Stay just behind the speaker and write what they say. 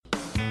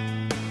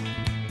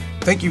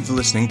Thank you for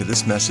listening to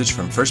this message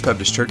from First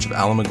Baptist Church of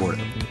Alamogordo.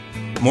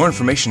 More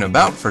information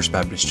about First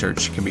Baptist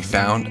Church can be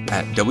found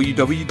at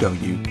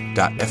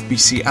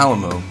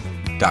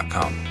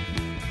www.fbcalamo.com.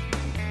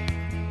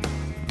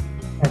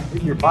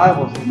 Take your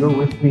Bibles and go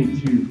with me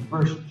to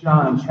 1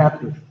 John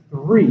chapter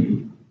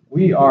 3.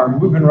 We are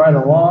moving right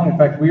along. In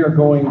fact, we are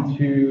going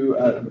to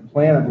the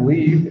plan, I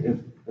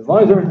believe, as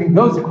long as everything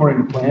goes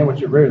according to plan,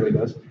 which it rarely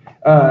does.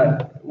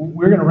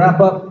 We're going to wrap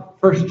up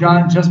 1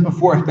 John just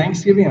before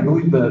Thanksgiving. I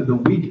believe the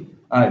week,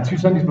 2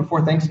 Sundays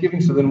before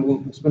Thanksgiving. So then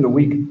we'll spend a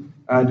week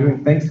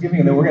doing Thanksgiving,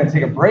 and then we're going to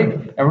take a break,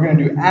 and we're going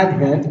to do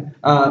Advent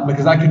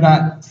because I could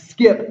not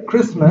skip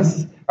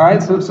Christmas. All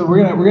right, so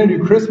we're going to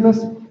do Christmas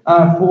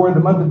for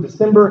the month of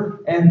December,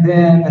 and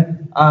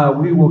then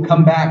we will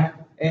come back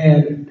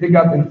and pick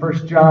up in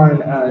 1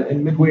 John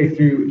in midway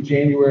through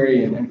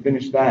January and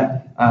finish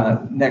that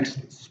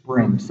next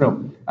spring.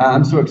 So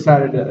I'm so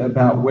excited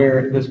about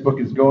where this book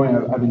is going.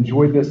 I've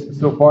enjoyed this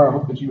so far. I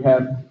hope that you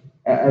have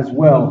as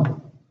well.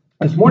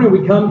 This morning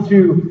we come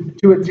to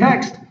a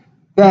text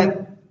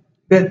that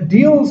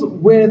deals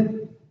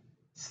with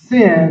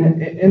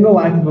sin in the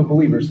life of a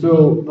believer.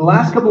 So the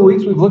last couple of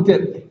weeks we've looked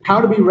at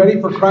how to be ready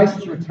for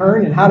Christ's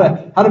return and how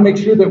to make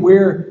sure that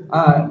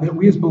that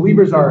we as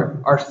believers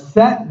are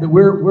set, that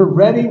we're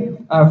ready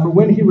for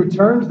when He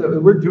returns,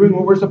 that we're doing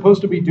what we're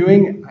supposed to be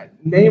doing,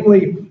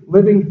 namely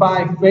living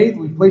by faith.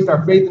 We've placed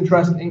our faith and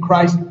trust in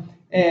Christ,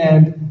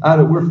 and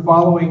that we're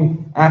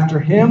following after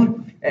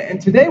Him.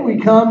 And today we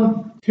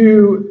come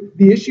to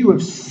the issue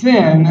of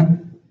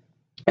sin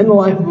in the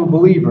life of a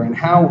believer and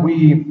how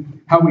we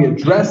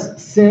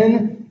address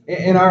sin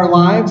in our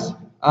lives,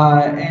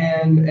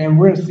 and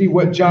we're going to see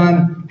what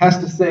John has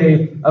to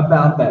say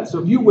about that. So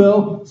if you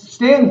will,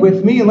 stand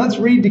with me and let's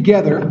read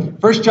together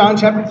 1 John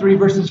chapter 3,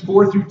 verses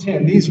 4 through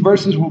 10. These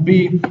verses will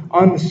be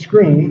on the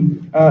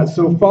screen,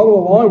 so follow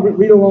along,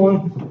 read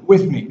along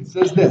with me. It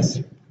says this: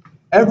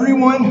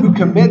 "Everyone who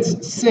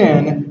commits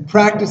sin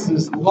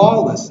practices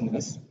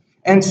lawlessness,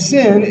 and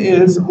sin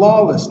is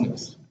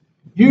lawlessness.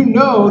 You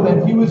know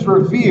that He was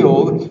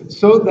revealed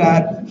so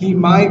that He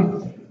might,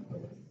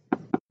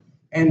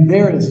 and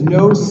there is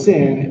no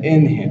sin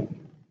in Him.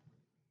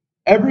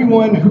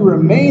 Everyone who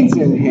remains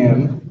in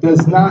Him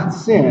does not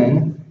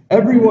sin.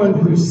 Everyone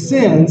who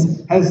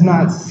sins has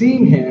not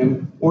seen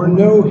Him or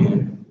know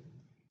Him.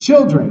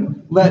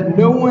 Children, let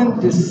no one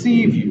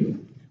deceive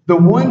you. The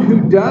one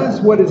who does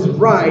what is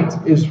right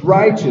is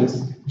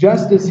righteous,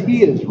 just as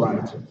He is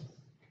righteous.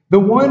 The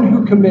one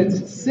who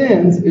commits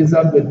sins is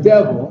of the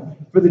devil,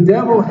 for the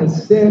devil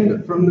has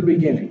sinned from the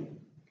beginning.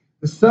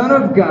 The Son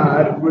of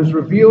God was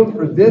revealed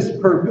for this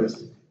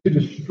purpose, to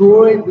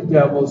destroy the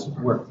devil's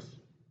works.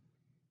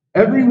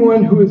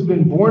 Everyone who has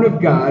been born of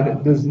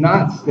God does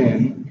not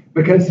sin,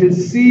 because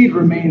his seed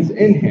remains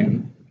in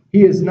him.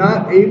 He is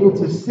not able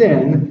to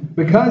sin,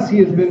 because he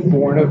has been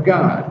born of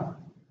God.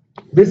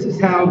 This is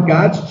how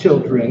God's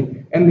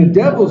children and the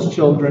devil's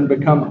children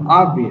become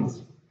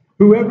obvious.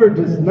 Whoever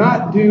does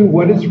not do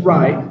what is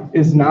right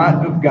is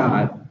not of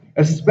God,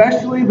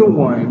 especially the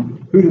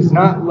one who does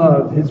not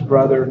love his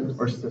brother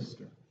or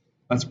sister."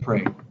 Let's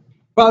pray.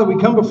 Father, we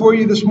come before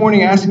you this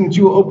morning asking that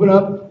you will open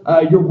up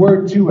your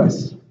word to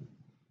us.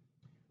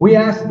 We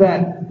ask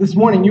that this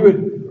morning you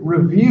would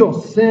reveal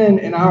sin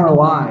in our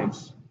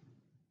lives,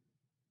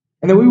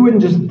 and that we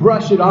wouldn't just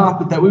brush it off,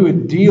 but that we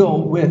would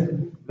deal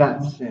with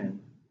that sin.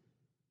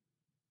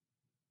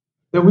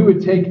 That we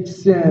would take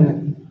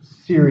sin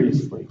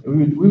seriously.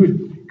 We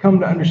would come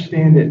to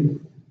understand it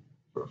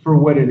for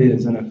what it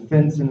is, an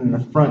offense and an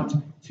affront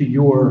to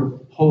your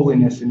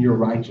holiness and your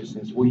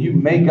righteousness. Will you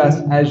make us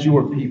as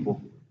your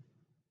people,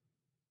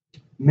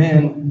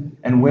 men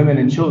and women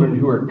and children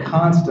who are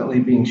constantly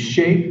being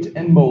shaped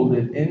and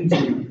molded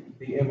into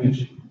the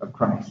image of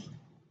Christ?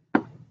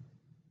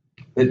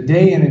 That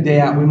day in and day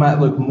out we might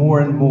look more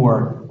and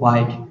more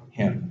like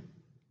Him.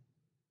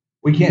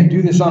 We can't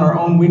do this on our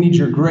own. We need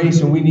your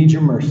grace and we need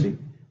your mercy.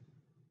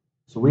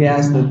 So we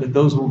ask that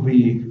those will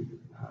be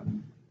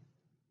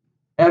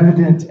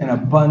evident and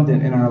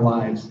abundant in our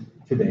lives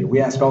today. We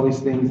ask all these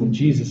things in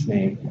Jesus'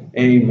 name.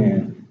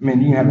 Amen.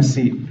 Amen. You can have a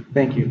seat.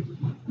 Thank you.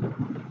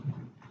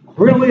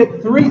 We're going to look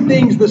at three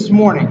things this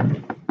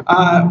morning.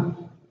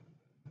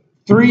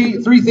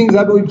 Three things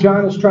I believe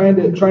John is trying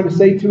to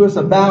say to us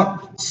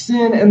about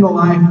sin in the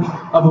life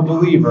of a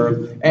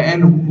believer,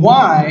 and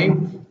why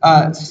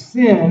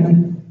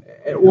sin,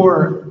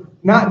 or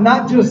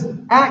not just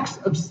acts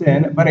of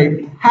sin, but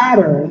a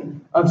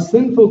pattern of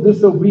sinful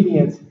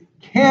disobedience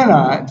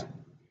cannot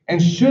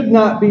and should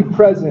not be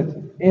present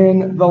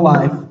in the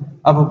life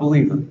of a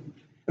believer. And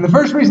the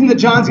first reason that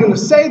John's going to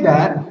say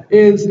that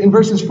is in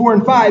verses 4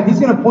 and 5. He's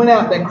going to point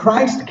out that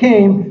Christ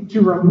came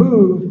to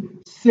remove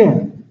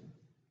sin.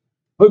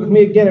 Look with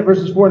me again at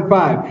verses 4 and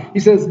 5. He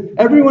says,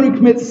 "Everyone who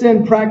commits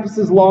sin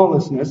practices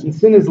lawlessness, and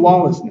sin is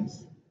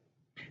lawlessness."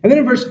 And then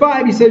in verse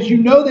 5, he says, "You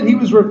know that He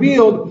was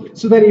revealed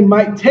so that He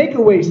might take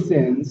away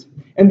sins,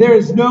 and there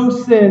is no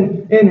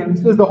sin in Him."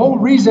 He says the whole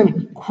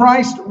reason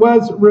Christ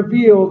was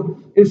revealed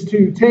is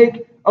to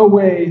take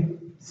away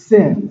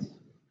sins.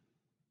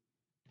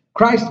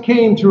 Christ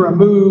came to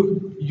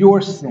remove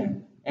your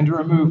sin and to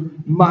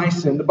remove my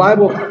sin. The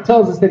Bible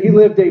tells us that he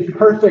lived a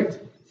perfect,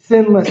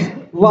 sinless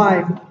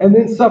life and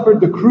then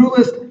suffered the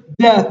cruelest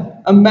death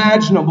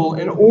imaginable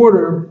in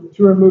order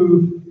to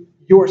remove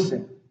your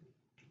sin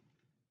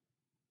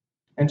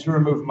and to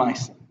remove my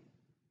sin.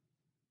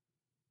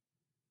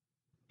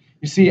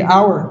 You see,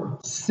 our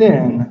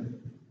sin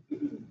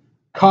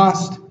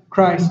cost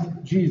Christ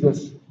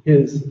Jesus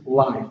his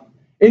life.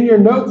 In your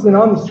notes and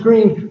on the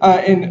screen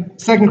in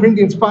 2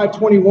 Corinthians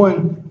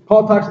 5:21,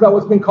 Paul talks about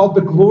what's been called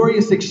the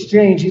glorious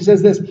exchange. He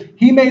says this,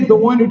 he made the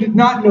one who did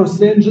not know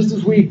sin, just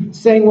as we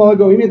sang a while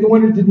ago, he made the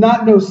one who did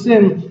not know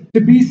sin to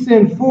be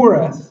sin for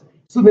us,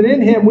 so that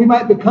in him we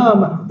might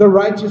become the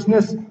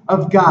righteousness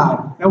of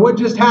God. Now what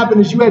just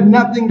happened is you had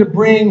nothing to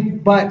bring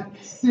but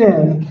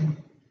sin,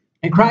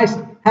 and Christ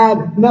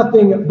had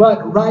nothing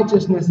but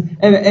righteousness.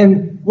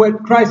 And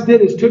what Christ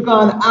did is took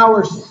on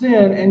our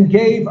sin and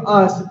gave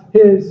us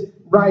his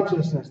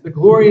righteousness, the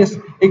glorious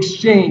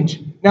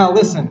exchange. Now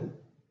listen,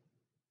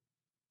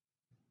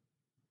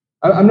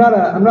 I'm not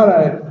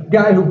a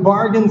guy who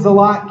bargains a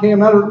lot, okay? I'm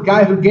not a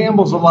guy who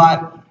gambles a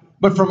lot,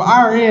 but from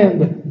our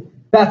end,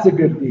 that's a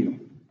good deal.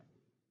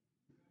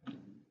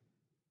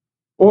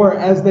 Or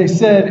as they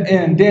said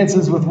in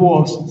Dances with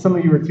Wolves, some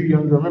of you are too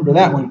young to remember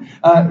that one.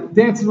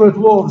 Dances with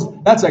Wolves,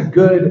 that's a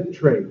good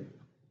trade.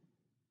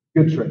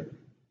 Good trade.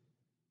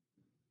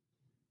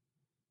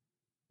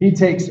 He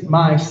takes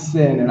my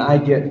sin and I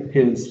get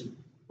his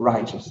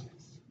righteousness.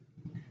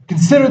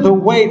 Consider the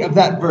weight of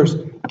that verse.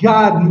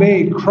 God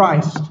made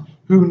Christ,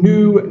 who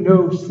knew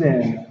no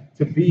sin,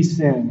 to be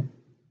sin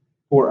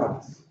for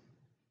us.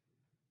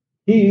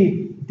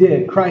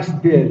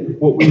 Christ did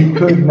what we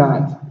could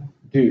not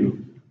do.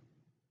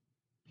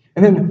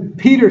 And then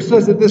Peter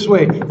says it this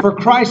way, for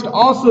Christ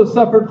also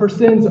suffered for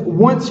sins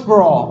once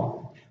for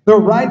all, the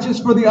righteous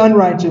for the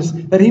unrighteous,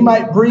 that he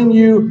might bring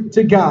you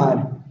to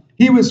God.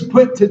 He was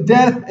put to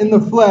death in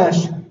the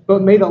flesh,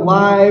 but made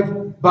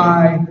alive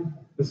by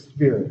the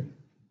Spirit.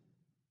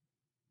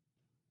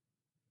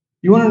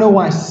 You want to know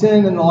why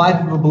sin in the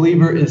life of a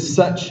believer is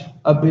such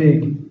a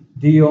big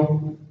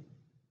deal?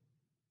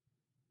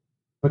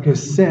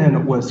 Because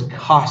sin was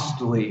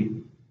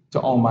costly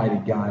to Almighty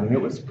God, and it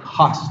was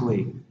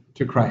costly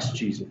to Christ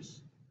Jesus.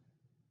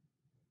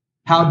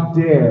 How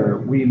dare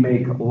we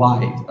make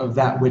light of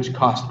that which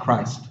cost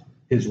Christ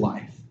his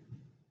life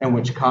and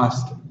which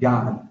cost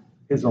God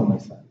his only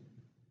Son?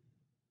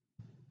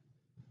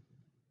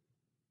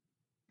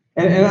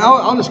 And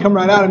I'll just come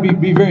right out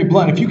and be very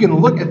blunt. If you can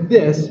look at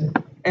this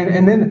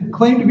and then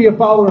claim to be a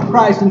follower of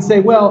Christ and say,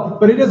 well,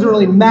 but it doesn't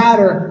really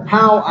matter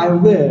how I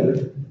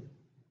live,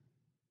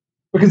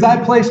 because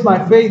I placed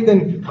my faith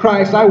in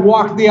Christ, I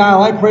walked the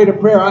aisle, I prayed a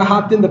prayer, I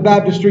hopped in the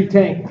baptistry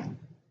tank.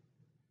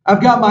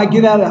 I've got my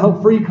get out of hell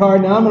free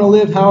card, now I'm going to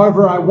live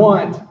however I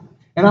want,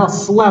 and I'll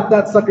slap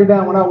that sucker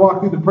down when I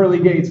walk through the pearly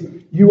gates.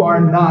 You are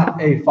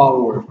not a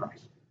follower of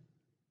Christ.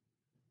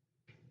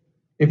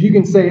 If you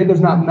can say it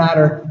does not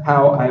matter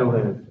how I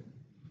live,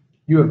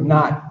 you have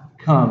not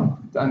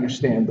come to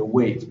understand the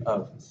weight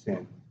of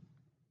sin.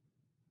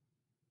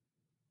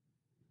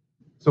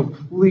 So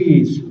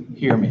please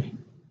hear me.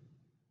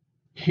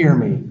 Hear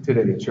me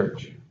today,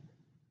 church.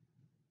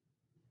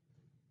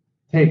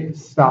 Take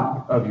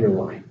stock of your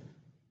life.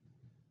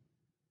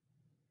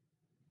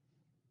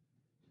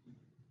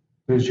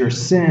 Does your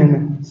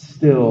sin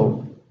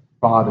still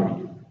bother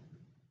you?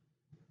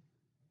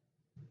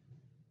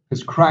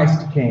 Because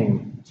Christ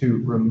came to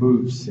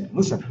remove sin.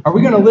 Listen, are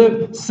we going to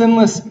live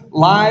sinless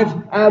lives?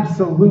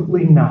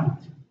 Absolutely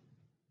not.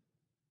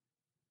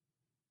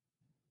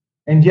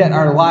 And yet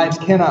our lives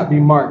cannot be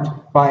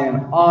marked by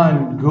an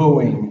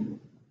ongoing,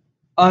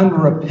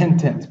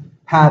 unrepentant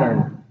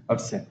pattern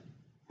of sin.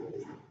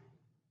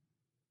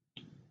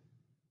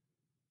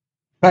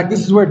 In fact,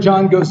 this is where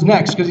John goes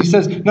next, because he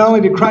says, not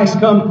only did Christ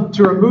come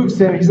to remove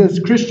sin, he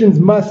says Christians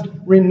must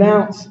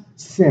renounce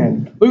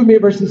sin. Look at me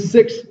at verses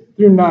 6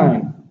 through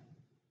 9.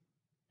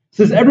 It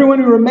says, everyone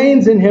who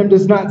remains in him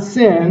does not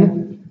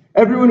sin.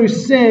 Everyone who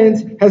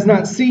sins has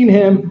not seen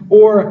him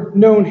or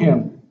known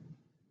him.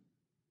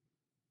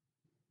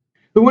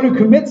 The one who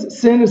commits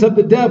sin is of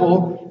the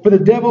devil, for the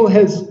devil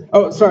has...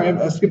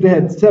 I skipped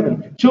ahead.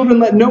 7. Children,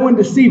 let no one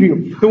deceive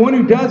you. The one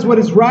who does what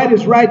is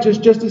righteous,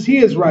 just as he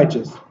is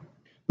righteous.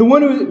 The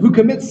one who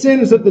commits sin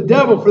is of the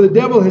devil, for the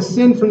devil has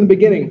sinned from the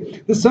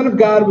beginning. The Son of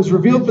God was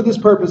revealed for this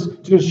purpose,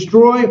 to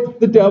destroy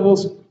the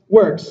devil's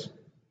works.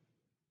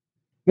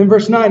 Then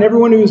verse 9,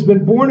 everyone who has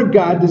been born of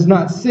God does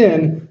not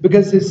sin,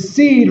 because his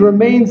seed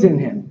remains in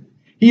him.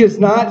 He is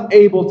not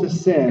able to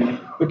sin,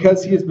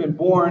 because he has been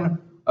born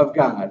of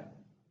God.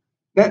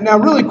 Now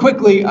really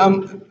quickly,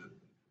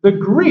 the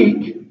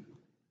Greek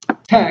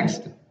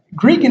text,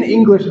 Greek and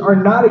English are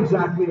not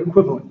exactly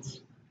equivalents.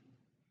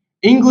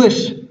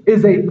 English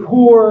is a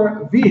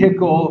poor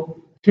vehicle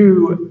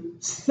to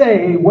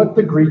say what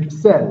the Greek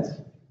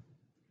says.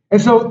 And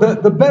so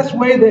the best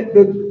way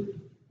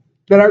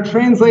that our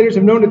translators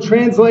have known to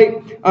translate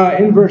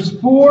in verse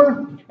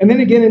 4, and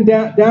then again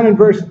down in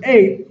verse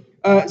 8,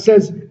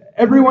 says,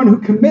 everyone who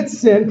commits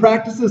sin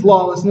practices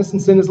lawlessness,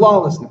 and sin is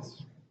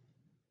lawlessness.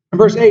 In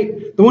verse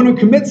 8, the one who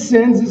commits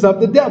sins is of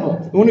the devil.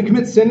 The one who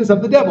commits sin is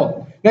of the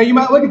devil. Now you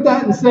might look at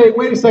that and say,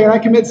 wait a second, I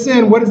commit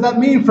sin. What does that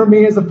mean for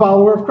me as a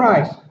follower of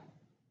Christ?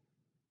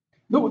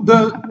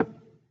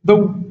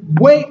 The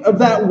weight of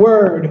that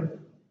word,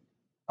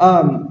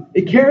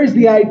 it carries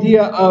the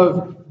idea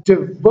of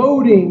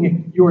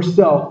devoting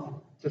yourself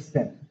to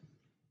sin.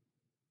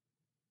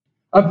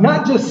 Of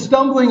not just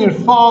stumbling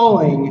and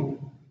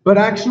falling, but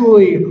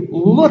actually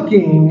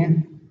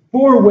looking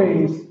for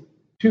ways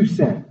to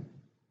sin.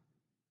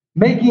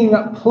 Making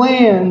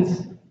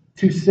plans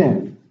to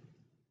sin.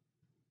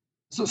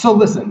 So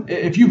listen,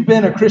 if you've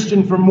been a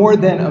Christian for more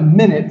than a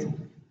minute,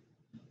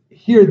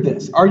 hear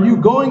this. Are you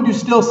going to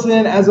still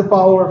sin as a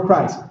follower of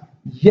Christ?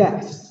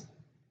 Yes.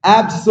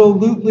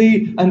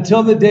 Absolutely.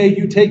 Until the day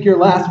you take your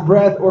last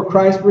breath or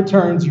Christ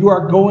returns, you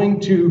are going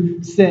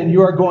to sin.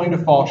 You are going to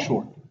fall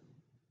short.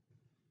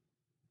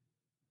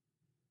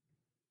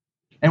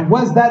 And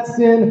was that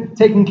sin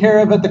taken care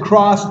of at the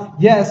cross?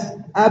 Yes,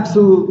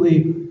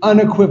 absolutely,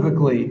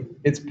 unequivocally,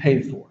 it's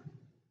paid for.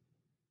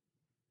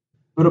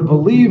 But a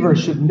believer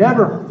should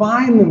never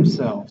find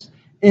themselves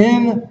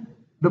in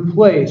the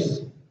place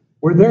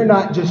where they're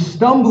not just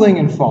stumbling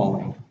and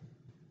falling,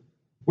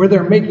 where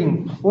they're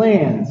making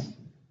plans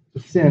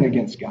to sin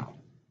against God.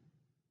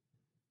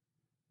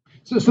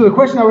 So the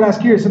question I would ask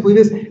here is simply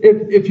this.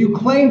 If you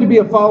claim to be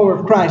a follower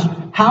of Christ,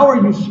 how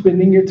are you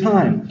spending your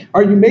time?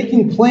 Are you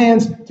making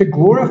plans to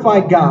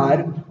glorify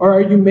God, or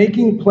are you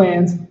making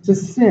plans to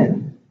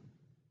sin?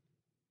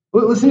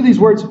 Listen to these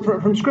words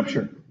from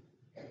Scripture.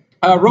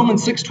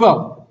 Romans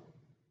 6:12.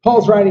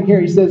 Paul's writing here.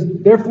 He says,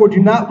 therefore do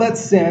not let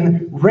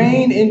sin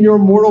reign in your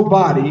mortal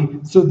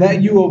body so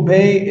that you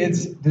obey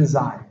its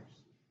desires.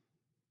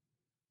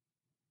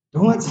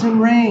 Don't let sin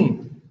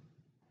reign.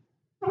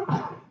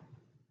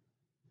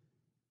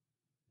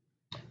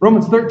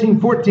 Romans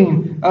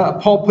 13:14,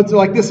 Paul puts it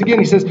like this again.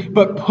 He says,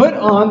 but put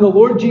on the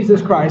Lord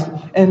Jesus Christ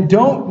and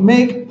don't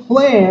make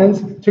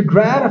plans to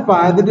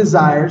gratify the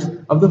desires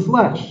of the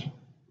flesh.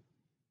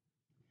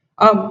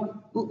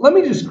 Let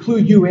me just clue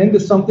you into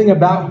something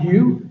about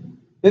you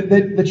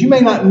that you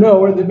may not know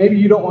or that maybe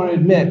you don't want to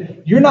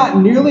admit. You're not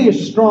nearly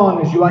as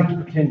strong as you like to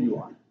pretend you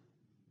are.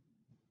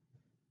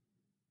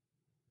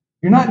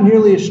 You're not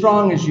nearly as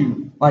strong as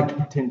you like to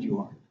pretend you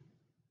are.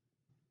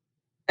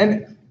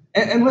 And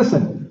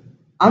listen,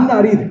 I'm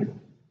not either.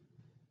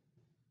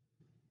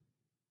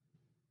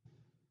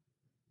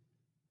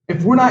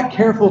 If we're not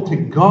careful to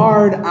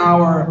guard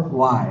our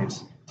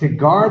lives, to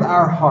guard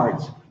our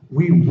hearts,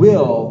 we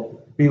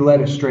will be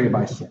led astray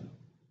by sin.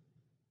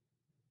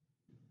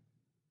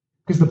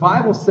 Because the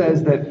Bible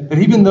says that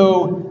even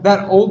though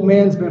that old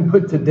man's been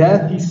put to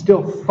death, he's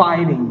still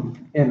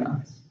fighting in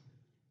us.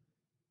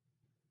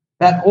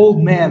 That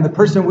old man, the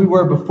person we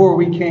were before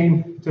we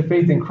came to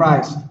faith in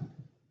Christ,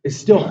 is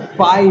still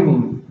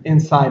fighting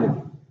inside of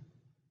you.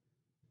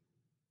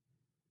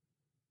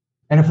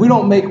 And if we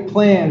don't make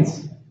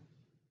plans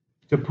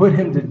to put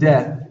him to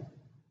death,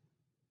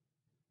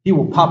 he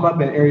will pop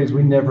up in areas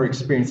we never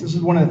experienced. This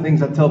is one of the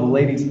things I tell the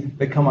ladies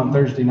that come on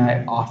Thursday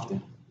night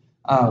often.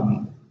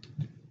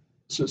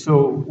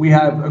 So we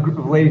have a group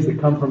of ladies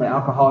that come from an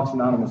Alcoholics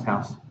Anonymous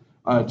house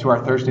to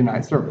our Thursday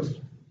night service.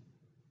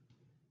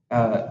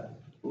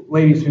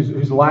 Ladies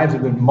whose lives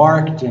have been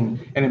marked and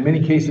in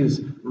many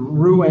cases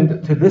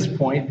ruined to this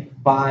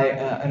point by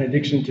an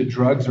addiction to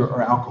drugs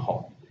or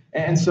alcohol.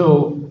 And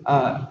so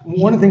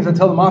one of the things I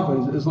tell them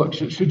often is look,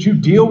 should you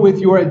deal with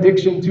your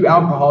addiction to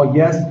alcohol?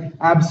 Yes,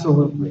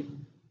 absolutely.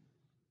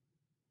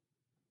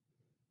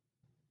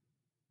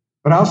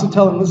 But I also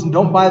tell them, listen,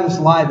 don't buy this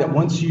lie that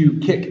once you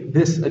kick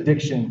this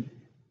addiction,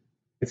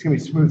 it's going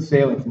to be smooth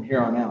sailing from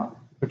here on out.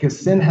 Because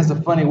sin has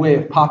a funny way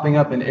of popping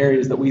up in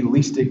areas that we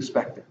least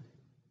expect it.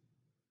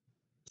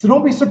 So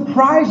don't be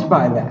surprised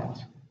by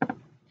that.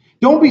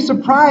 Don't be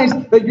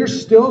surprised that you're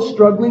still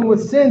struggling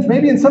with sins.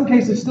 Maybe in some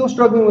cases still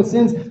struggling with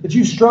sins that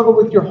you've struggled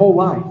with your whole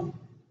life.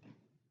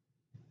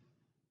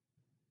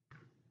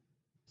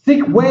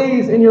 Seek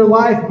ways in your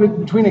life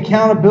between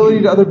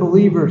accountability to other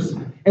believers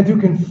and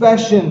through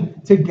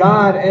confession to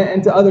God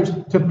and to others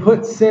to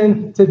put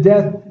sin to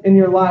death in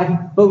your life.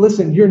 But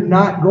listen, you're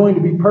not going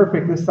to be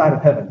perfect this side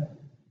of heaven.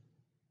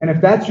 And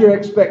if that's your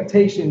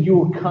expectation, you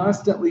will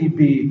constantly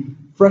be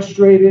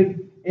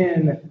frustrated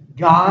in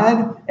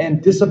God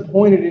and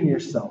disappointed in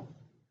yourself.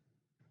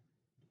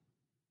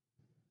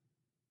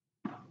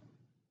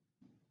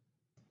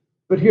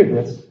 But hear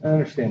this and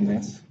understand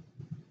this.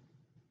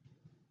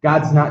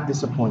 God's not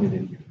disappointed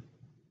in you.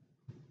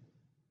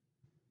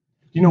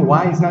 Do you know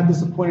why he's not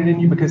disappointed in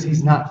you? Because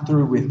he's not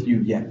through with you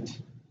yet.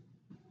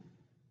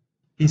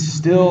 He's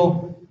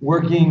still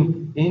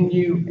working in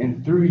you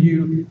and through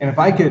you. And if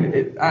I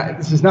could,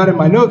 this is not in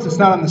my notes, it's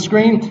not on the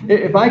screen.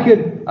 If I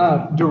could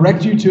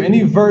direct you to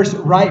any verse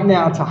right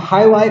now to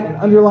highlight and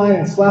underline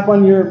and slap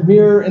on your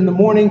mirror in the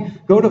morning,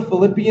 go to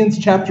Philippians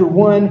chapter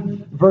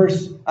 1,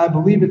 I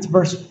believe it's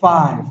verse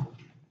 5.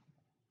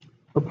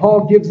 Where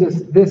Paul gives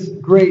us this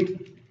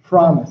great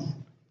promise.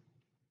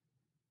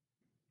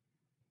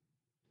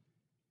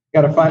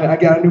 Got to find it. I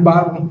got a new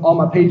Bible. All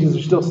my pages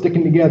are still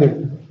sticking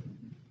together.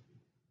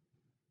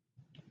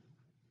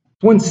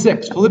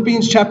 1:6,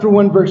 Philippians chapter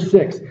 1, verse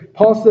 6.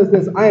 Paul says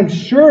this, I am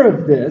sure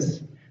of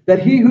this, that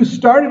he who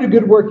started a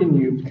good work in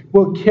you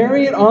will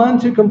carry it on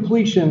to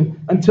completion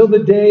until the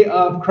day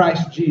of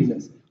Christ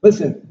Jesus.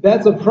 Listen,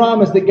 that's a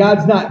promise that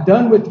God's not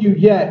done with you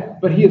yet,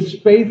 but he is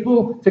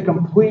faithful to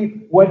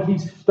complete what he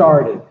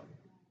started.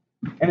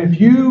 And if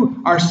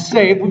you are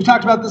saved, we've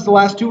talked about this the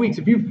last 2 weeks.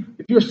 If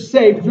you're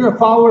saved, if you're a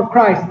follower of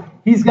Christ,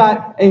 he's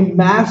got a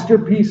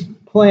masterpiece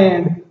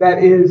planned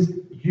that is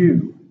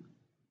you.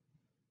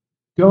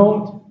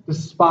 Don't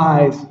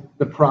despise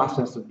the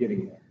process of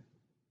getting there.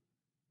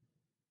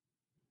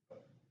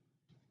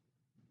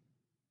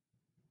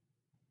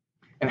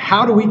 And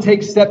how do we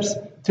take steps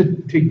to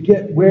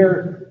get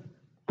where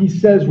he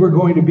says we're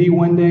going to be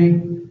one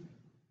day?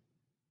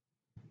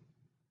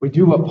 We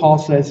do what Paul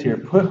says here.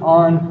 Put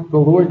on the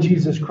Lord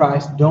Jesus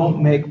Christ.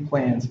 Don't make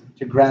plans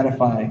to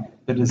gratify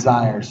the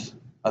desires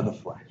of the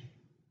flesh.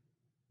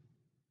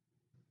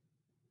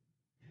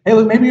 Hey,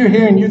 look, maybe you're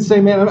here and you'd say,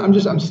 man,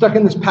 I'm stuck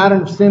in this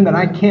pattern of sin that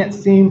I can't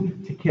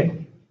seem to kick.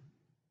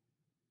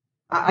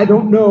 I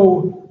don't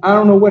know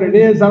what it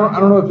is. I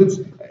don't know if it's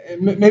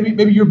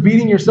maybe you're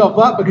beating yourself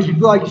up because you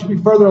feel like you should be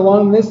further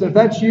along in this. And if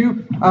that's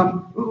you,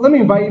 let me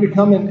invite you to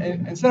come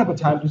and set up a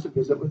time just to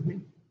visit with me.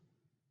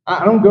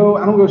 I don't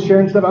go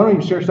sharing stuff. I don't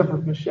even share stuff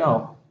with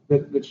Michelle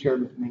that shared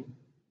with me.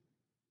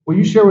 What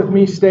you share with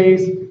me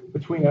stays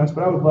between us,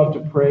 but I would love to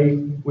pray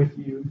with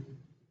you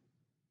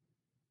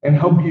and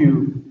help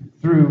you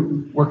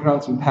through working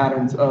on some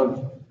patterns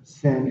of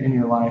sin in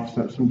your life,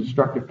 so some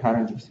destructive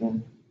patterns of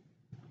sin.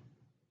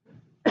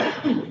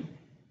 In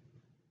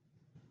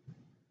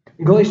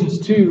Galatians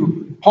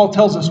 2, Paul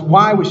tells us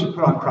why we should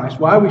put on Christ,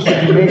 why we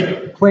should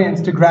make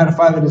plans to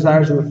gratify the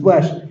desires of the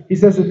flesh. He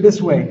says it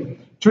this way.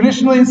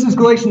 Traditionally, this is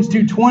Galatians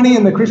 2:20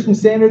 in the Christian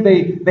Standard.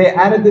 They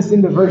added this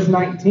into verse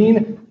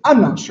 19. I'm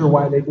not sure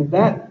why they did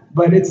that,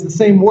 but it's the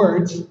same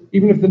words,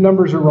 even if the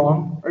numbers are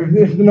wrong, or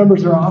if the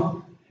numbers are off.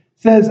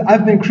 It says,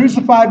 I've been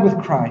crucified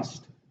with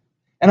Christ,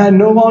 and I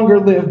no longer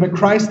live, but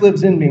Christ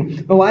lives in me.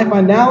 The life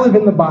I now live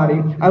in the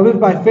body, I live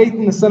by faith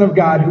in the Son of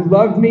God, who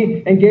loved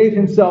me and gave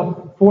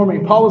himself for me.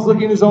 Paul was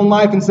looking at his own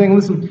life and saying,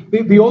 listen,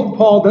 the old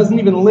Paul doesn't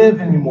even live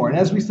anymore. And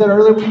as we said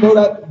earlier, we know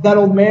that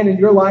old man in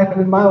your life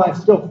and in my life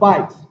still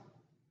fights.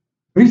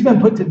 But he's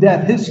been put to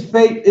death. His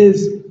fate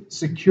is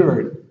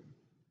secured.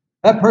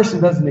 That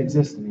person doesn't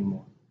exist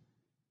anymore.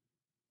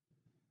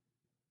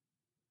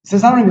 He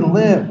says, I don't even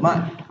live.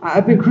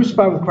 I've been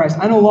crucified with Christ.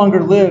 I no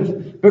longer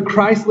live, but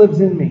Christ lives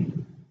in me.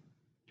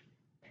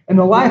 And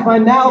the life I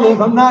now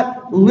live, I'm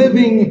not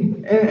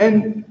living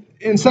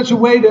in such a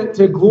way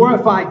to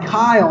glorify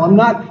Kyle.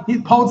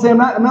 Paul would say, I'm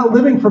not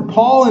living for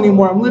Paul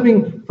anymore. I'm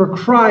living for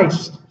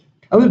Christ.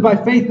 I live by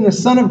faith in the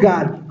Son of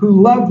God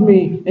who loved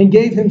me and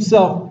gave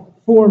himself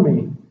for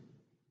me.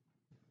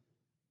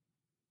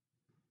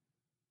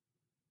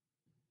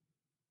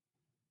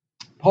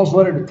 Paul's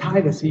letter to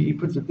Titus, he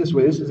puts it this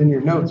way. This is in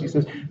your notes. He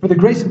says, for the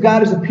grace of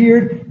God has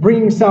appeared,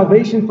 bringing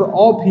salvation for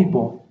all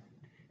people,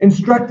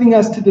 instructing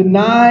us to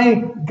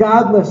deny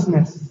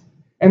godlessness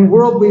and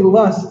worldly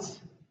lusts,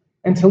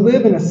 and to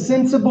live in a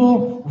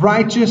sensible,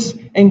 righteous,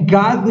 and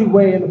godly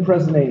way in the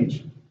present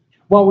age,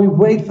 while we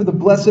wait for the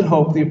blessed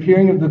hope, the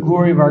appearing of the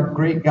glory of our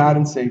great God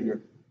and Savior,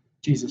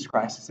 Jesus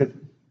Christ. He said,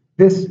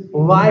 this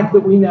life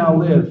that we now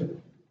live,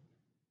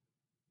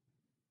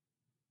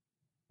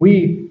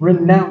 we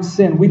renounce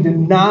sin. We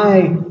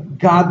deny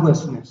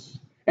godlessness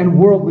and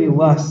worldly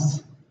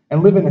lusts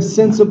and live in a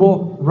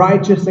sensible,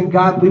 righteous, and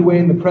godly way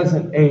in the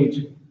present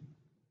age.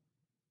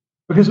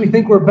 Because we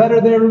think we're better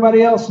than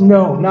everybody else?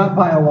 No, not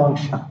by a long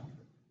shot.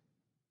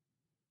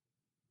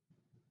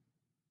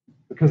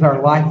 Because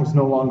our life is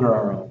no longer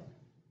our own.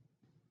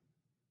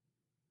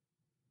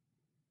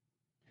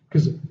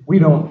 Because we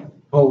don't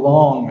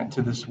belong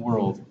to this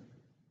world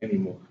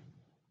anymore.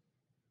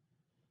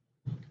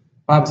 The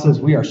Bible says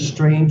we are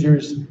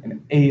strangers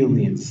and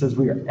aliens. It says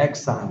we are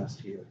exiles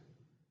here.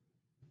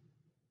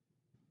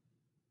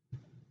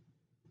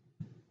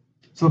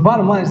 So the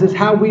bottom line is this: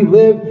 how we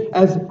live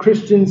as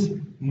Christians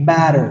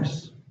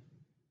matters.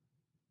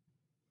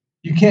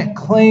 You can't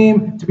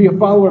claim to be a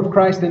follower of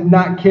Christ and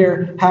not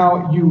care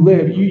how you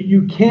live.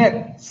 You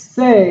can't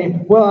say,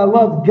 well, I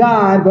love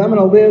God, but I'm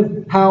going to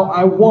live how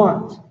I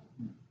want.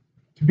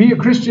 To be a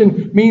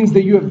Christian means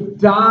that you have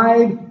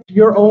died to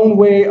your own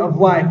way of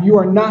life. You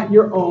are not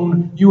your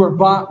own. You are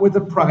bought with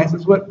a price.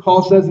 That's what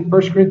Paul says in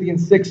 1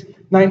 Corinthians 6,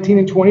 19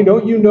 and 20.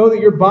 Don't you know that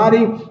your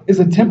body is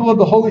a temple of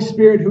the Holy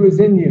Spirit who is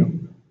in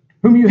you,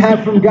 whom you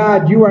have from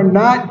God? You are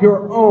not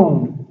your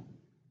own,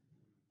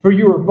 for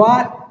you were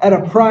bought at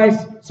a price,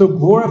 so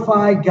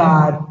glorify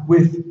God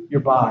with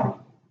your body.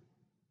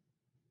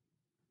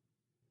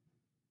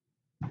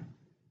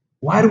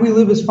 Why do we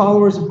live as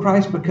followers of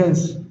Christ?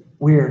 Because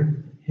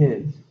we're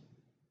His.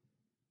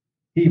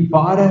 He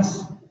bought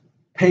us,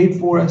 paid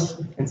for us,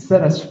 and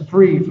set us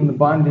free from the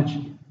bondage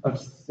of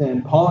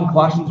sin. Paul in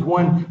Colossians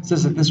 1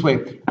 says it this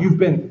way: you've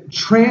been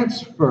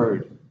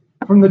transferred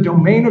from the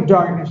domain of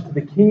darkness to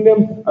the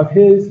kingdom of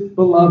his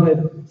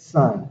beloved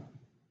Son.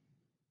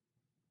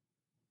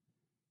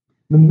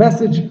 The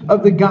message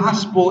of the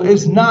gospel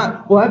is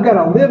not, well, I've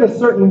got to live a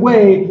certain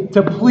way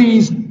to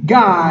please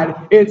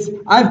God. It's,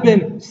 I've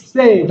been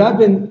saved. I've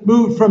been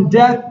moved from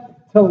death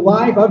to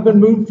life. I've been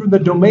moved from the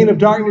domain of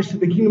darkness to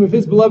the kingdom of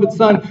his beloved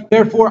Son.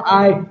 Therefore,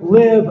 I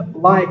live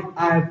like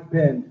I've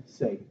been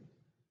saved.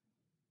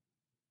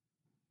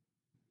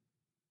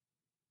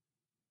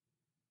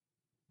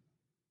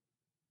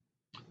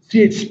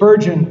 C.H.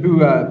 Spurgeon, who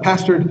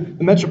pastored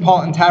the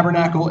Metropolitan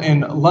Tabernacle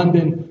in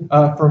London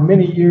for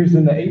many years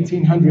in the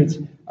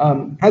 1800s,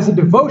 has a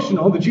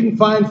devotional that you can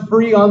find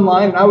free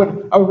online, and I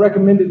would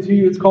recommend it to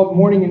you. It's called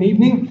Morning and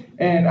Evening,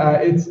 and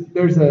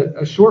there's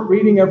a short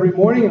reading every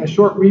morning and a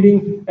short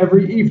reading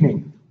every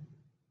evening.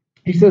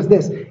 He says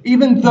this: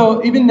 even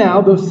now,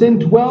 though sin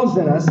dwells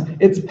in us,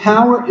 its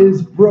power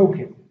is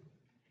broken.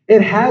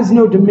 It has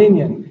no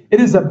dominion.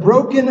 It is a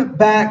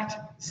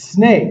broken-backed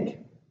snake.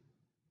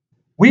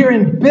 We are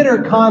in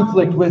bitter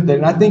conflict with it,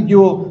 and I think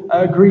you'll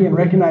agree and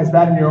recognize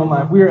that in your own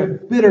life. We are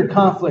at bitter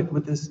conflict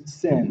with this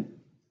sin.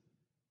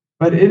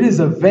 But it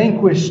is a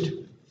vanquished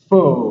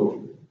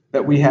foe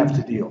that we have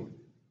to deal.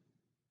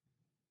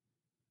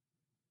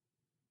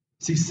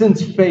 See,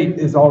 sin's fate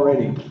is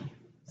already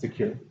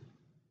secure.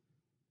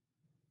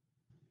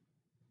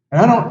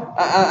 And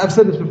I've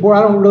said this before,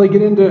 I don't really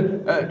get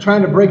into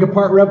trying to break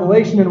apart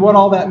Revelation and what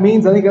all that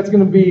means. I think that's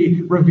going to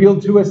be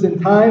revealed to us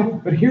in time.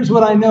 But here's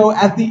what I know: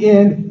 at the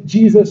end,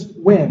 Jesus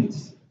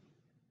wins.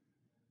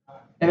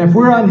 And if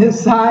we're on his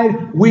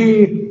side,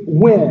 we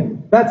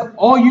win. That's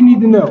all you need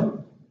to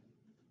know.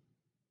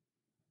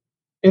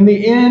 In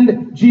the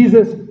end,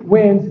 Jesus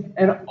wins.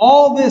 And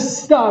all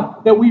this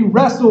stuff that we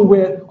wrestle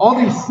with, all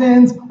these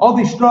sins, all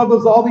these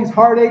struggles, all these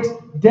heartaches,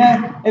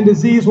 death and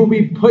disease will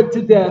be put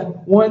to death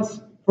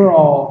once for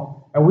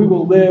all, and we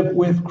will live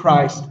with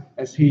Christ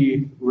as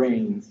he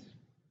reigns.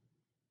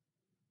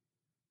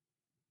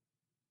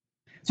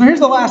 So here's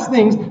the last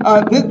thing.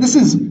 This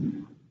is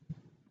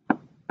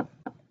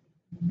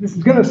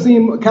going to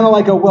seem kind of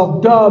like a well,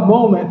 duh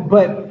moment,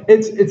 but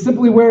it's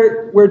simply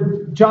where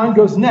John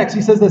goes next.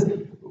 He says this: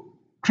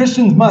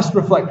 Christians must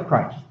reflect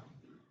Christ.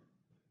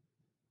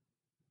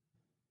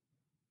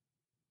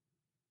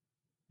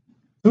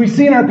 So we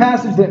see in our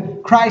passage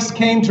that Christ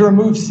came to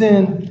remove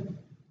sin,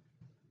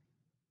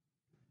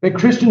 that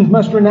Christians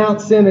must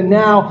renounce sin, and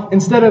now,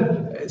 instead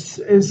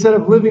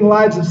of living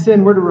lives of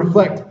sin, we're to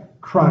reflect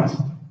Christ.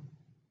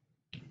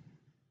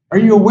 Are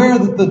you aware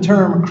that the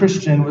term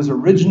Christian was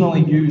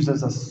originally used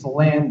as a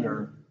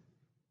slander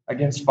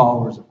against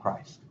followers of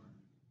Christ?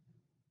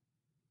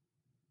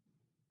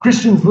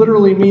 Christians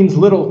literally means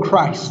little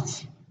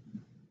Christs.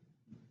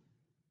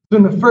 So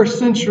in the first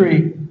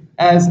century,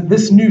 as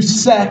this new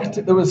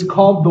sect that was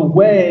called the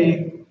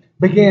Way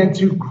began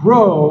to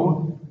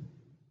grow,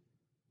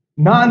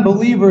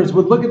 non-believers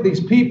would look at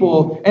these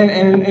people,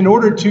 and in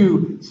order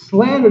to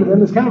slander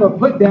them as kind of a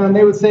put down,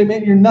 they would say,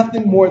 man, you're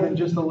nothing more than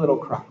just a little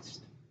Christ.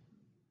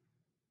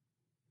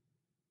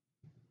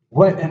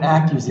 What an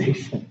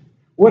accusation.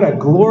 What a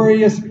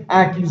glorious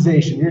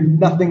accusation. You're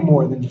nothing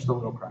more than just a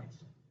little Christ.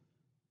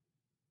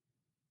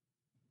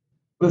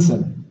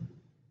 Listen,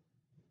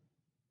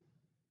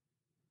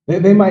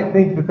 they might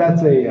think that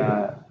that's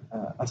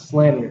a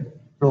slander.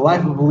 For the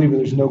life of a believer,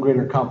 there's no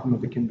greater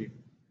compliment that can be.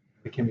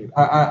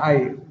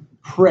 I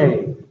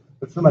pray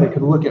that somebody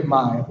could look at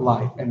my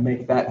life and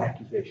make that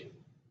accusation.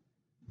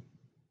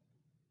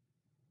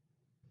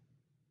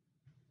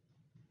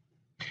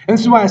 And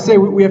this is why I say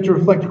we have to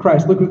reflect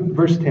Christ. Look at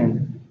verse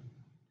 10.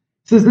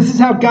 It says, this is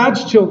how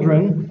God's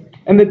children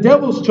and the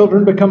devil's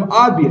children become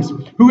obvious.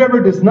 Whoever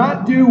does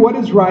not do what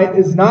is right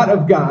is not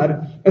of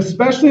God,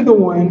 especially the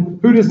one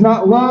who does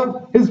not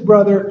love his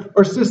brother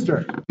or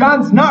sister.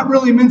 John's not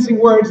really mincing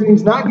words, and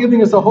he's not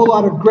giving us a whole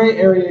lot of gray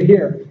area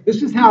here.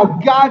 This is how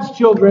God's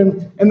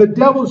children and the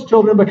devil's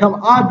children become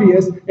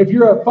obvious. If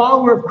you're a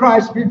follower of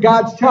Christ, if you're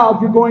God's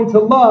child, you're going to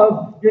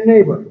love your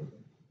neighbor.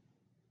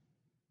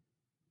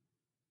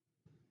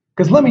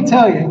 Because let me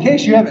tell you, in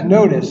case you haven't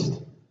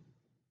noticed,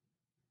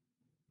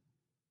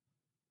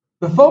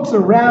 the folks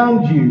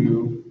around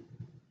you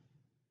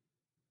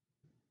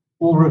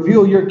will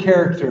reveal your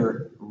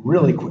character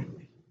really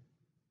quickly.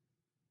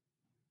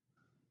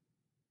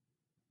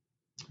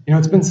 You know,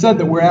 it's been said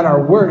that we're at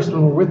our worst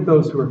when we're with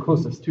those who are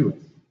closest to us.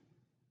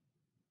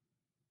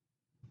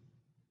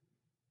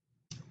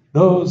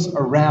 Those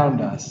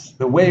around us,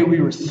 the way we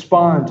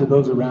respond to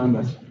those around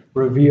us,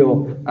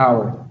 reveal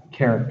our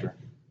character.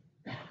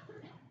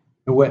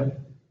 And what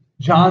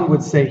John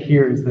would say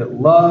here is that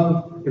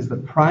love is the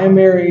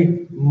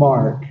primary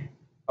mark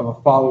of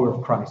a follower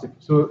of Christ.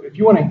 So if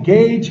you want to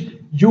gauge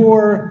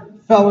your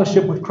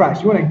fellowship with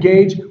Christ, you want to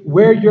gauge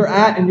where you're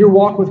at in your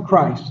walk with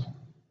Christ,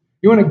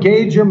 you want to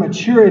gauge your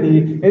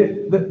maturity,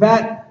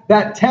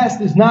 that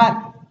test is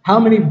not how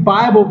many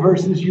Bible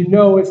verses you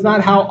know. It's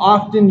not how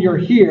often you're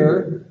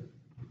here.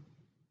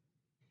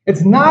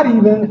 It's not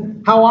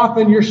even how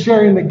often you're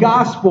sharing the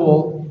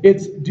gospel.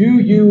 It's, do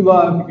you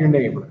love your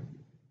neighbor?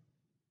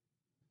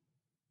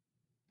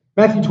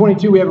 Matthew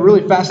 22, we have a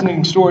really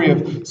fascinating story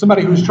of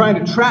somebody who's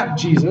trying to trap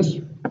Jesus.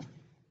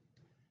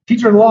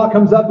 Teacher of the law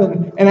comes up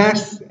and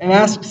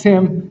asks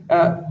him,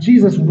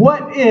 Jesus,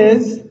 what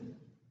is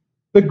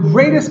the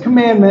greatest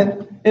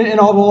commandment in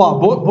all the law?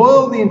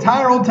 Boil the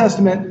entire Old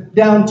Testament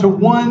down to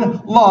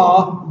one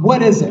law.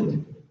 What is it?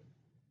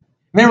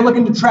 They were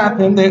looking to trap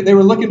him. They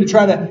were looking to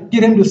try to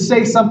get him to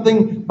say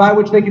something by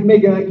which they could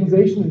make an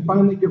accusation and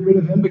finally get rid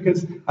of him,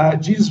 because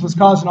Jesus was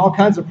causing all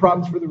kinds of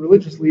problems for the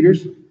religious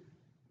leaders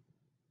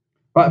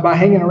by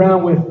hanging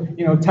around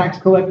with tax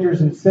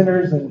collectors and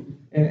sinners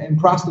and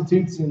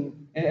prostitutes and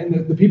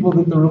the people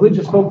that the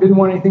religious folk didn't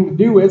want anything to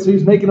do with. So he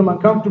was making them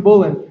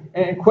uncomfortable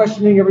and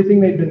questioning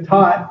everything they'd been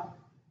taught.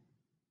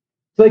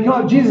 So they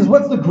come up, Jesus,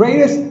 what's the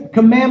greatest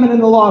commandment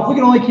in the law? If we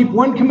can only keep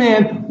one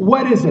command,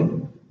 what is it?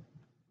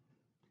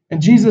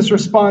 And Jesus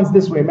responds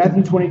this way,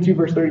 Matthew 22,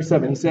 verse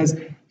 37. He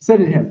said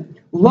to him,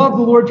 love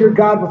the Lord your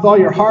God with all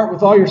your heart,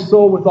 with all your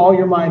soul, with all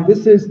your mind.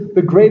 This is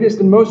the greatest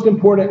and most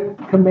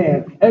important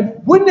command. And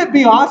wouldn't it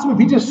be awesome if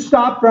he just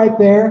stopped right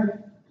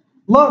there?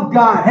 Love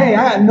God. Hey,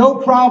 I got no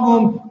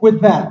problem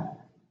with that.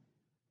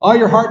 All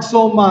your heart,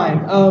 soul,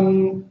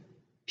 mind.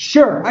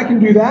 Sure, I can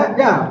do that.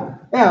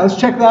 Yeah, let's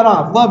check that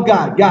off. Love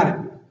God. Got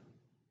it.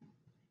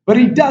 But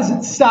he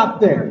doesn't stop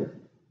there.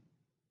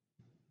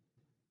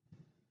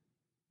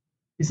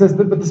 He says,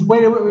 but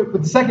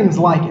the second is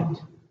like it.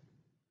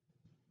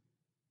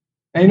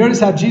 And you notice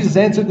how Jesus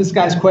answered this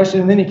guy's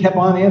question, and then he kept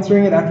on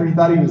answering it after he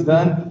thought he was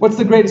done. What's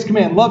the greatest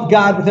command? Love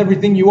God with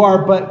everything you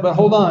are, but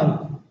hold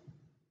on.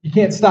 You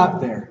can't stop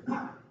there.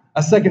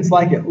 A second's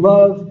like it.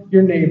 Love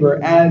your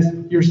neighbor as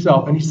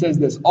yourself. And he says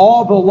this,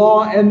 all the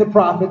law and the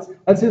prophets,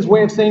 that's his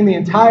way of saying the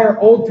entire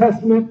Old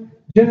Testament,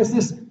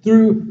 Genesis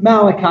through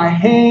Malachi,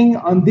 hang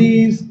on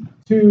these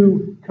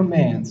two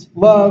commands.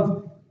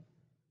 Love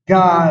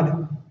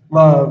God,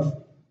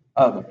 love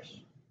others.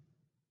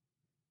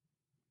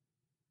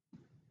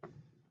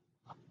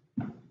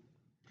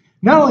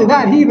 Not only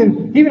that, he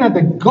even had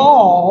the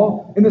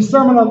gall in the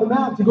Sermon on the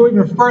Mount to go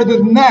even further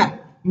than that.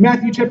 In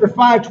Matthew chapter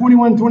 5,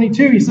 21,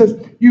 22, he says,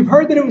 you've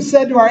heard that it was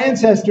said to our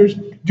ancestors,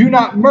 do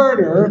not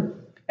murder,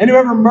 and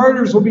whoever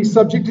murders will be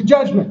subject to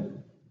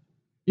judgment.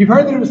 You've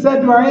heard that it was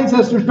said to our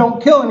ancestors,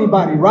 don't kill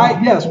anybody,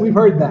 right? Yes, we've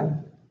heard that.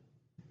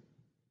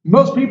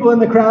 Most people in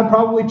the crowd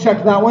probably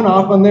checked that one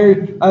off on their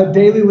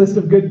daily list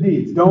of good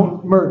deeds.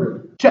 Don't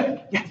murder.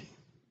 Check. Yes.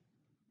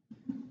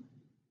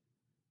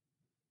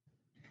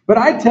 But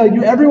I tell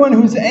you, everyone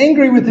who's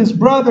angry with his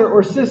brother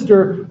or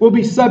sister will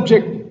be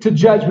subject to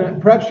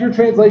judgment. Perhaps your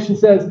translation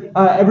says,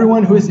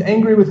 everyone who is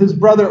angry with his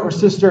brother or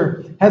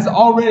sister has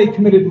already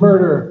committed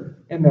murder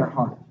in their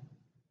heart.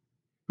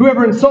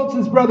 Whoever insults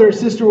his brother or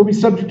sister will be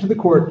subject to the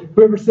court.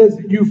 Whoever says,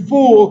 you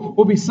fool,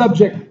 will be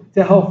subject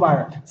to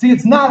hellfire. See,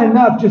 it's not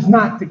enough just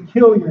not to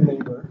kill your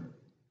neighbor,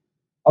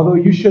 although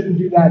you shouldn't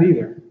do that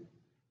either.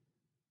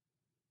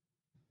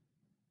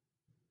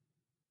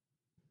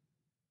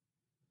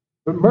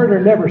 But murder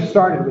never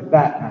started with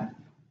that act.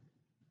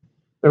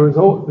 There's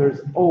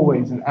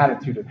always an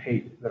attitude of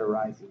hate that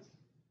arises.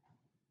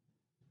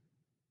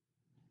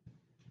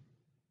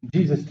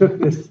 Jesus took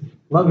this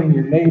loving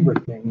your neighbor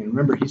thing, and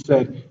remember he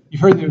said,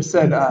 you've heard that it was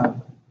said,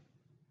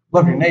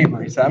 love your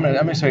neighbor. He said, I'm going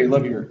to tell you,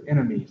 love your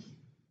enemies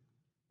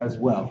as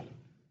well.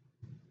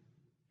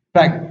 In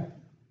fact,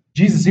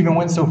 Jesus even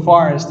went so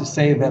far as to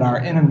say that our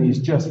enemies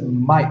just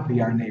might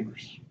be our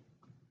neighbors.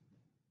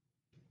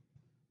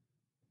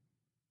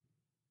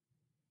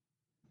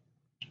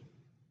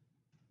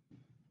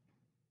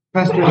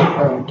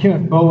 Pastor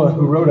Kenneth Boa,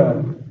 who wrote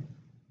a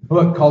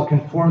book called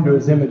Conform to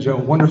His Image, a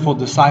wonderful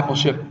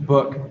discipleship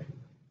book,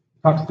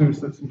 talks through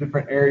some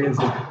different areas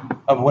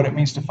of what it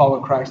means to follow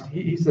Christ.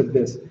 He said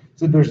this, he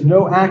said, there's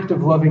no act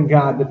of loving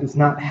God that does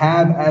not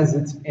have as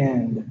its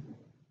end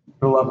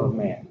the love of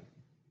man.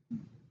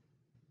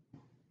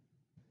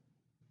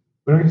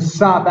 We don't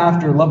stop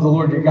after love the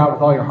Lord your God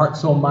with all your heart,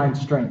 soul, mind,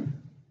 strength.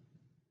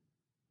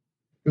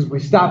 Because if we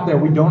stop there,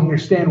 we don't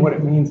understand what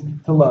it means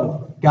to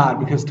love God.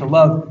 Because to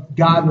love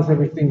God with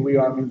everything we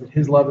are means that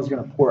His love is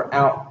going to pour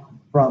out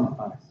from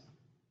us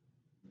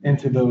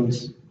into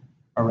those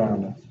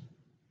around us.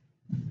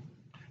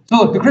 So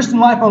look, the Christian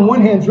life on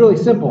one hand is really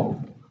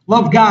simple.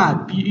 Love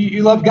God.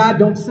 You love God,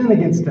 don't sin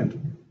against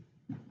Him.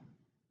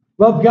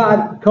 Love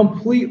God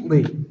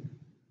completely.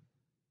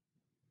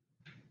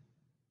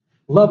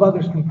 Love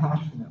others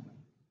compassionately.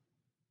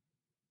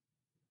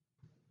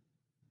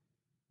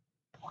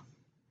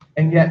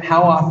 And yet,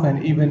 how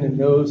often, even in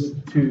those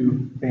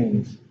two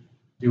things,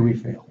 do we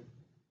fail?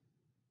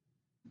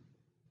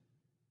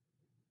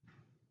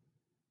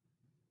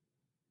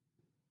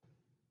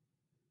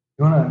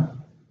 You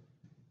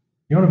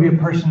want to be a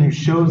person who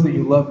shows that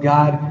you love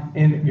God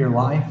in your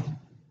life?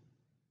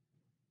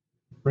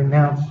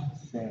 Renounce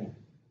sin.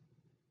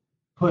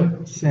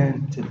 Put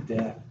sin to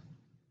death.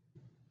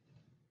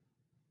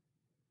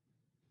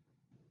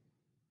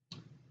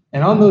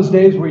 And on those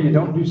days where you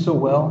don't do so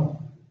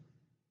well,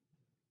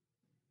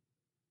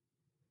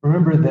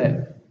 remember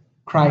that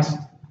Christ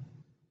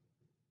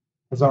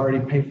has already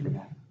paid for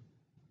that.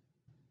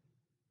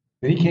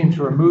 that he came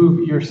to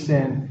remove your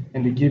sin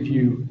and to give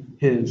you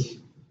his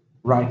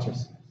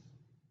righteousness.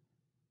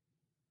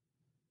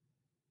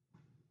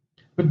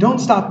 But don't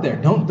stop there.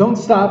 Don't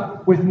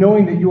stop with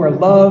knowing that you are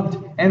loved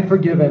and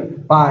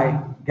forgiven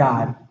by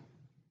God.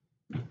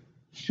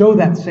 Show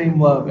that same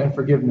love and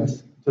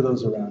forgiveness to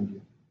those around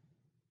you.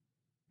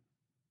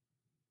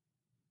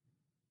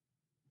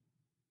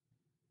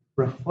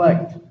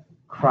 Reflect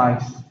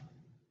Christ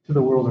to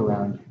the world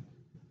around you.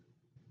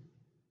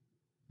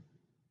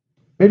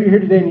 Maybe you're here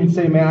today and you'd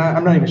say, man,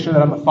 I'm not even sure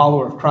that I'm a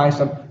follower of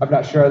Christ. I'm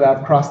not sure that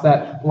I've crossed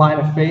that line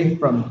of faith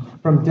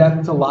from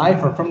death to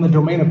life, or from the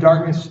domain of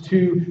darkness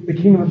to the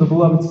kingdom of the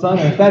beloved Son.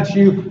 And if that's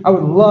you, I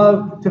would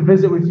love to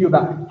visit with you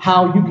about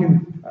how you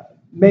can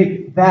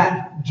make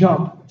that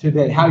jump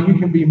today, how you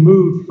can be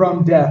moved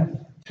from death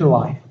to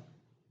life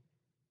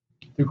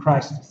through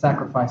Christ's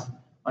sacrifice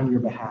on your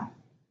behalf.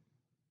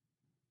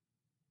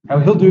 How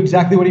he'll do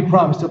exactly what he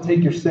promised. He'll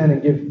take your sin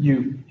and give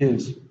you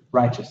his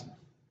righteousness.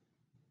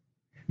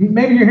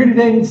 Maybe you're here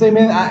today and you say,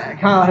 man, I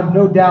kind of have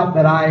no doubt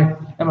that I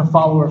am a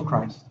follower of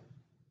Christ.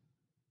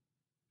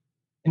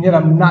 And yet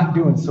I'm not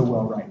doing so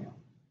well right now.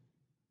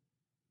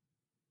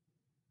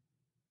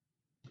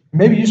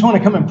 Maybe you just want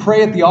to come and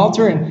pray at the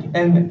altar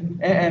and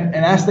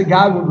ask that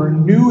God would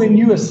renew in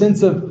you a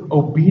sense of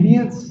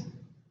obedience,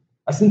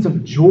 a sense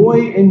of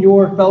joy in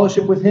your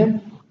fellowship with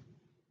him.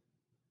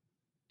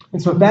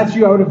 And so if that's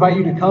you, I would invite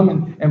you to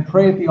come and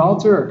pray at the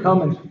altar, or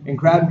come and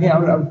grab me. I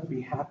would be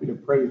happy to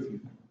pray with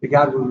you, that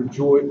God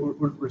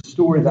would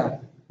restore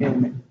that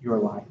in your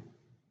life.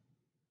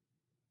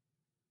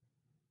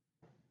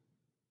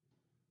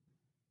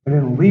 And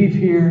then leave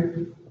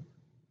here,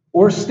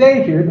 or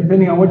stay here,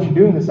 depending on what you're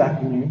doing this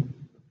afternoon,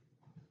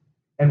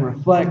 and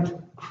reflect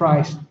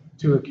Christ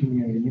to a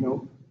community. You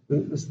know,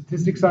 the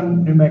statistics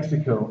on New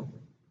Mexico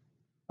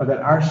are that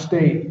our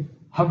state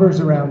hovers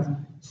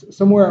around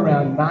somewhere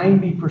around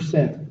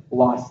 90%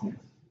 lostness.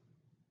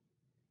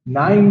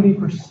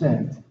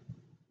 90% of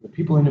the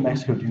people in New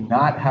Mexico do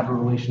not have a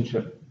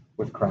relationship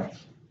with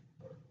Christ.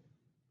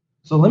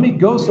 So let me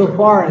go so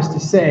far as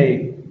to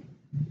say,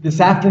 this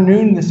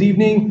afternoon, this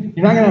evening,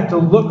 you're not going to have to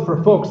look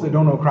for folks that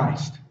don't know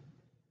Christ.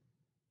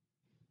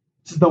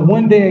 This is the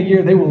one day a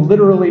year they will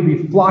literally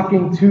be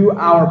flocking to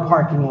our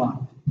parking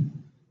lot.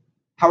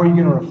 How are you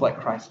going to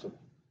reflect Christ to them?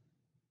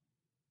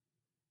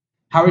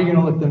 How are you going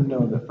to let them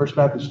know that First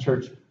Baptist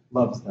Church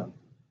loves them?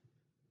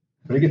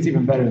 But it gets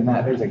even better than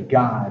that. There's a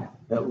God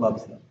that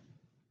loves them.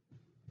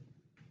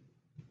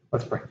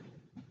 Let's pray.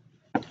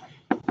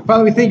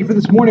 Father, we thank you for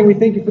this morning. We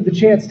thank you for the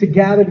chance to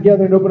gather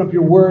together and open up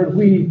your word.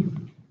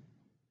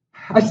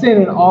 I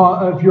stand in awe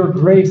of your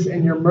grace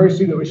and your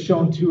mercy that was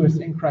shown to us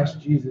in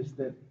Christ Jesus,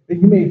 that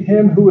you made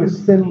him who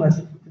is sinless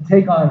to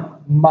take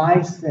on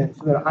my sin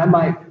so that I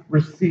might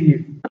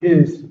receive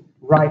his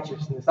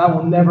righteousness. I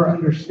will never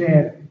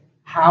understand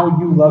how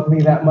you love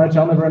me that much.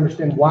 I'll never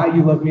understand why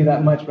you love me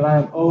that much, but I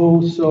am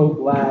oh so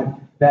glad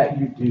that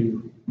you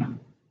do.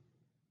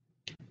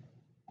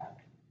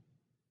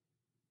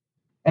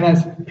 And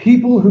as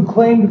people who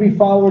claim to be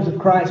followers of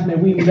Christ, may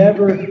we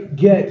never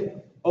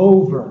get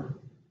over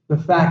the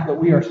fact that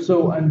we are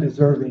so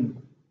undeserving,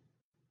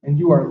 and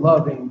you are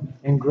loving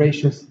and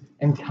gracious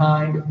and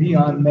kind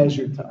beyond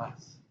measure to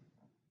us.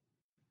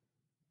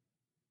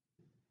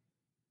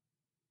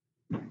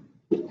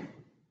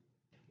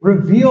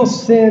 Reveal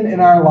sin in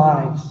our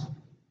lives.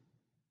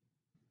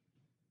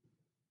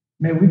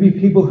 May we be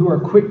people who are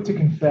quick to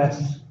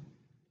confess,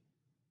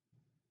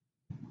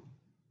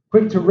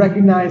 quick to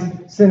recognize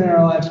sin in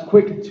our lives,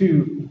 quick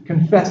to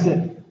confess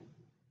it.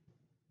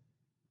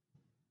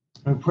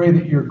 I pray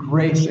that your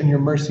grace and your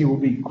mercy will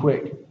be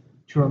quick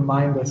to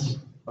remind us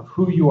of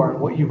who you are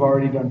and what you've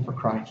already done for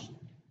Christ,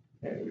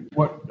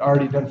 what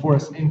already done for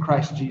us in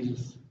Christ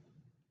Jesus.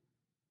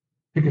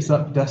 Pick us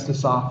up, dust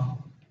us off,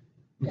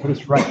 and put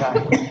us right back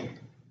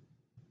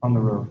on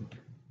the road.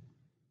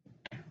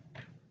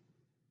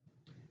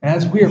 And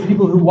as we are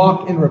people who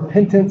walk in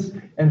repentance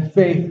and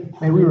faith,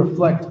 may we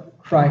reflect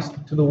Christ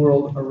to the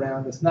world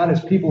around us, not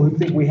as people who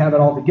think we have it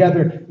all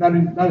together, not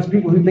as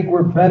people who think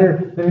we're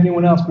better than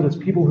anyone else, but as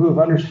people who have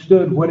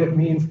understood what it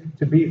means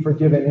to be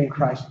forgiven in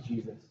Christ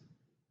Jesus.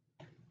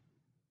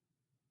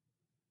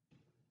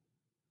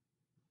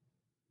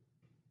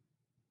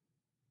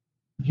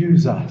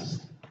 Use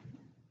us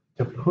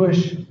to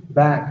push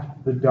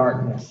back the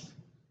darkness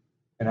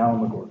in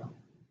Alamogordo.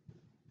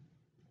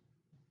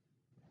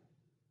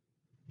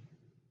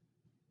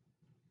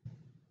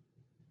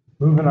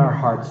 Move in our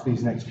hearts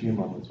these next few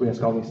moments. We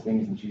ask all these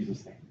things in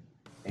Jesus' name.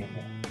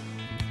 Amen.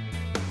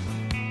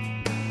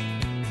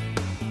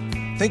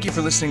 Thank you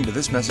for listening to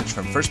this message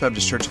from First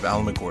Baptist Church of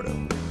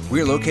Alamogordo.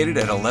 We are located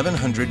at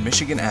 1100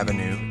 Michigan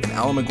Avenue in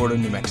Alamogordo,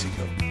 New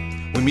Mexico.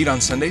 We meet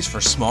on Sundays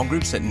for small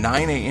groups at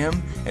 9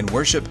 a.m. and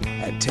worship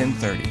at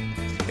 10:30.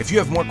 If you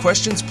have more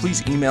questions,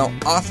 please email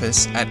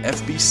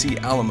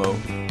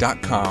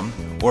office@fbcalamo.com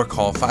or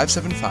call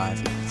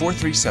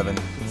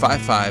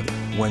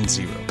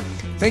 575-437-5510.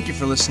 Thank you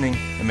for listening,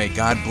 and may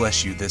God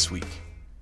bless you this week.